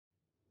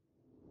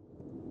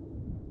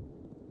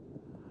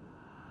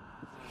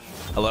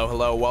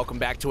Hello, welcome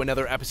back to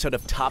another episode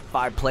of Top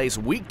 5 Plays,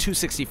 Week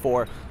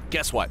 264.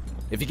 Guess what?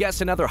 If you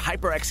guessed another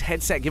HyperX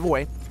headset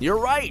giveaway, you're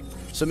right!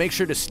 So make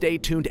sure to stay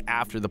tuned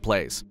after the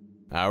plays.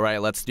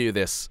 Alright, let's do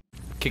this.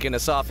 Kicking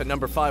us off at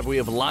number 5, we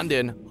have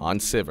Londen on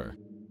Sivir.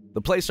 The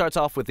play starts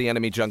off with the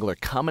enemy jungler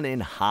coming in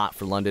hot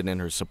for Londen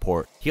and her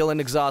support. Heal and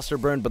exhaust are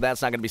burned, but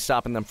that's not going to be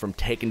stopping them from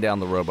taking down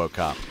the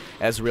Robocop.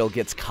 Ezreal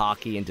gets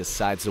cocky and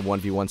decides to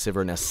 1v1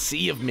 Sivir in a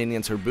sea of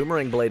minions. Her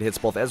boomerang blade hits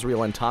both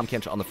Ezreal and Tahm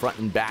Kench on the front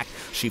and back.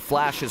 She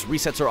flashes,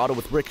 resets her auto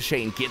with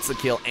Ricochet and gets the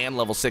kill and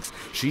level 6.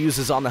 She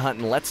uses On the Hunt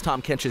and lets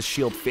Tahm Kench's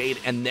shield fade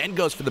and then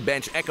goes for the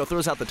bench. Echo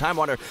throws out the Time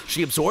Water.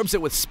 She absorbs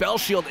it with Spell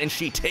Shield and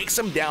she takes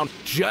him down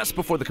just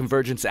before the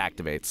Convergence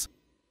activates.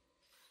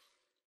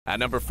 At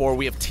number 4,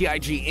 we have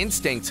TIG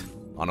Instinct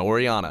on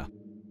Orianna.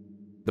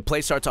 The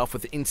play starts off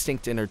with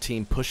Instinct and her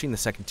team pushing the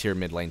second tier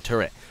mid lane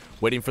turret.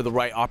 Waiting for the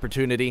right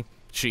opportunity,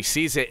 she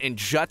sees it and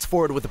juts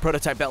forward with the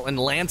prototype belt and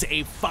lands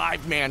a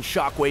 5-man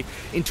shockwave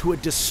into a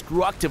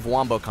destructive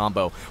wombo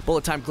combo.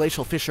 Bullet Time,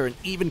 Glacial Fissure, and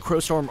even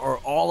Crowstorm are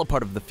all a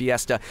part of the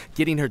fiesta,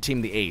 getting her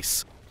team the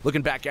ace.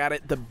 Looking back at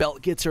it, the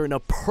belt gets her in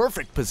a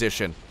perfect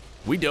position.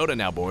 We Dota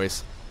now,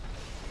 boys.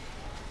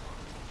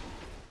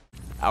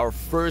 Our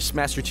first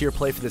Master Tier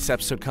play for this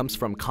episode comes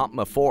from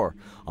Compma 4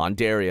 on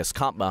Darius.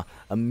 Compma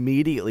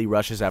immediately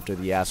rushes after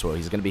the Yasuo.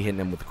 He's going to be hitting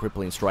him with a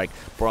crippling strike.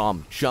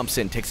 Braum jumps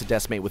in, takes a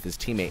decimate with his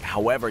teammate.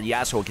 However,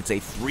 Yasuo gets a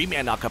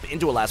 3-man knockup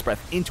into a Last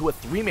Breath, into a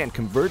 3-man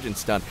Convergence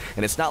stun,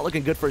 and it's not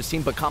looking good for his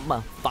team, but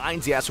Compma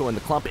finds Yasuo in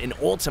the clump and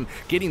ults him,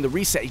 getting the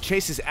reset. He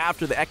chases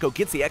after the Echo,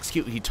 gets the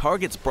execute. He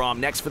targets Braum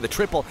next for the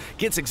triple,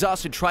 gets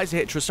exhausted, tries to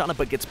hit Tristana,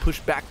 but gets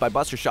pushed back by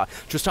Buster Shot.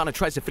 Tristana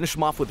tries to finish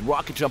him off with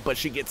Rocket Jump, but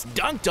she gets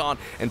dunked on,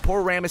 and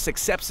poor Rammus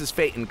accepts his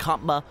fate, and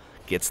Compma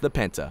gets the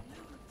Penta.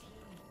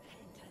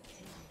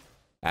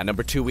 At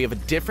number 2, we have a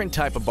different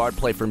type of Bard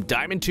play from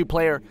Diamond 2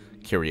 player,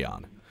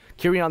 Curion.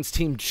 Curion's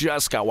team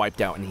just got wiped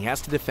out, and he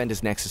has to defend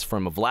his Nexus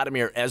from a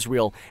Vladimir,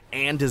 Ezreal,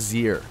 and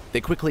Azir. They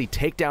quickly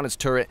take down his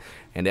turret,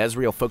 and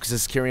Ezreal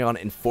focuses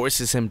Curion and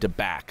forces him to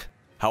back.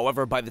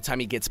 However, by the time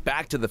he gets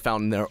back to the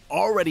fountain, they're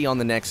already on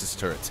the Nexus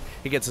turrets.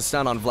 He gets a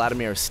stun on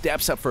Vladimir,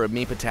 steps up for a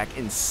meep attack,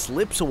 and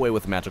slips away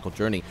with Magical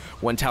Journey.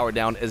 One tower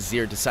down,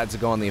 Azir decides to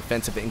go on the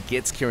offensive and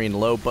gets Curion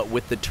low, but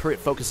with the turret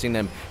focusing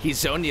him, he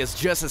Zhonya's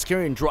just as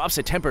Curion drops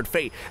a Tempered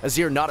Fate.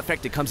 Azir, not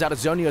affected, comes out of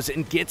Zhonya's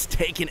and gets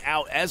taken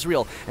out.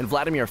 Ezreal and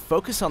Vladimir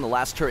focus on the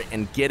last turret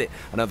and get it.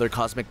 Another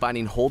Cosmic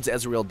Binding holds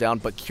Ezreal down,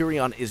 but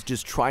Curion is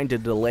just trying to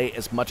delay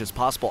as much as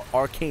possible.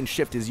 Arcane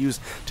Shift is used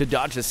to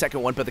dodge the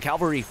second one, but the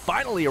cavalry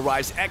finally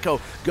arrives.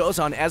 Echo goes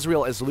on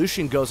Ezreal as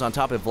Lucian goes on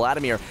top of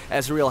Vladimir.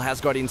 Ezreal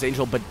has Guardian's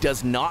Angel but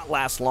does not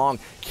last long.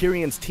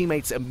 Curion's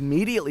teammates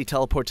immediately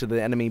teleport to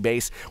the enemy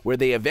base where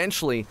they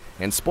eventually,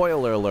 and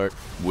spoiler alert,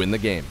 win the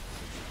game.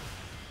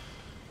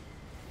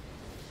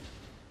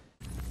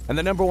 And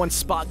the number 1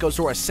 spot goes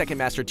to our second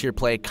Master Tier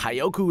play,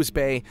 Kyoko's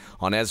Bay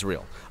on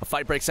Ezreal. A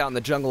fight breaks out in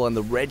the jungle and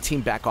the red team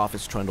back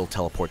office Trundle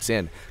teleports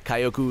in.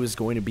 Kyoko is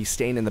going to be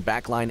staying in the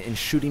back line and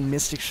shooting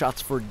Mystic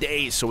shots for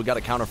days, so we got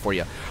a counter for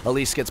you.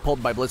 Elise gets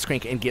pulled by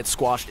Blitzcrank and gets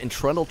squashed, and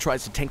Trundle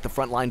tries to tank the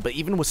front line, but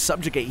even with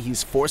Subjugate,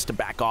 he's forced to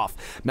back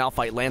off.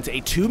 Malphite lands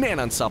a 2-man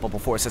unstoppable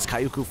force as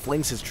Kyoko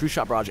flings his True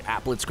Shot barrage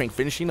at Blitzcrank,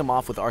 finishing him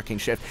off with Arcane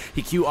Shift.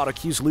 He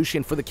auto-cues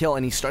Lucian for the kill,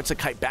 and he starts to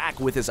kite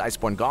back with his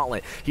Iceborne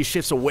Gauntlet. He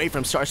shifts away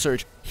from Star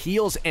Surge,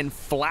 heals and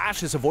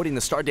flashes, avoiding the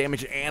star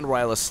damage and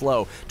Ryla's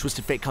slow.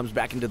 Twisted Fate comes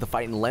back into the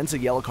fight and lends a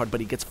yellow card, but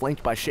he gets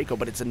flanked by Shaco,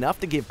 but it's enough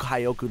to give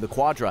Kyoko the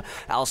Quadra.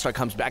 Alistar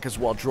comes back as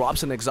well,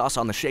 drops an exhaust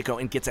on the Shaco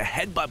and gets a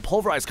headbutt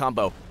pulverize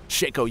combo.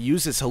 Shaco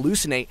uses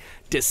Hallucinate,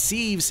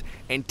 deceives,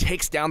 and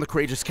takes down the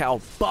Courageous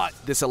Cow, but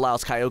this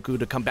allows Kyoko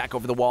to come back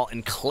over the wall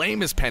and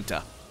claim his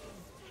Penta.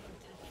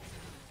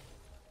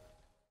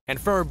 And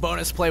for our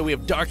bonus play, we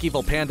have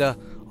DarkEvilPanda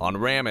on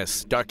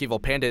Rammus.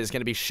 DarkEvilPanda is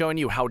going to be showing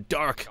you how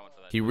dark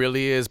he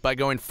really is by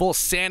going full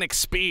Sanic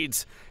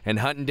speeds and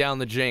hunting down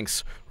the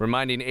Jinx,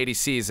 reminding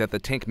ADCs that the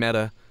tank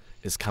meta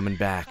is coming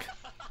back.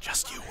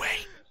 Just you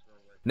wait.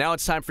 Now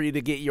it's time for you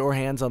to get your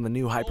hands on the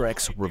new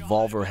HyperX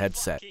Revolver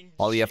headset.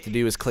 All you have to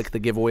do is click the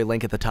giveaway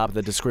link at the top of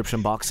the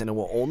description box, and it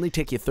will only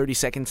take you 30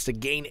 seconds to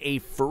gain a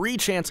free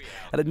chance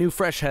at a new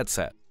fresh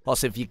headset.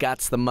 Also, if you got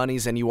the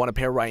monies and you want a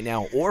pair right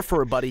now or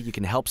for a buddy, you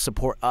can help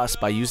support us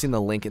by using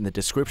the link in the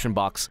description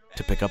box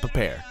to pick up a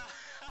pair.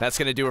 That's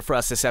going to do it for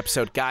us this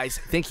episode. Guys,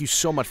 thank you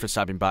so much for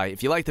stopping by.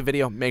 If you liked the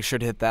video, make sure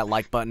to hit that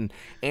like button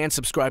and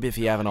subscribe if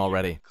you haven't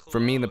already.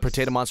 From me and the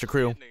Protatomonster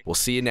crew, we'll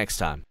see you next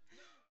time.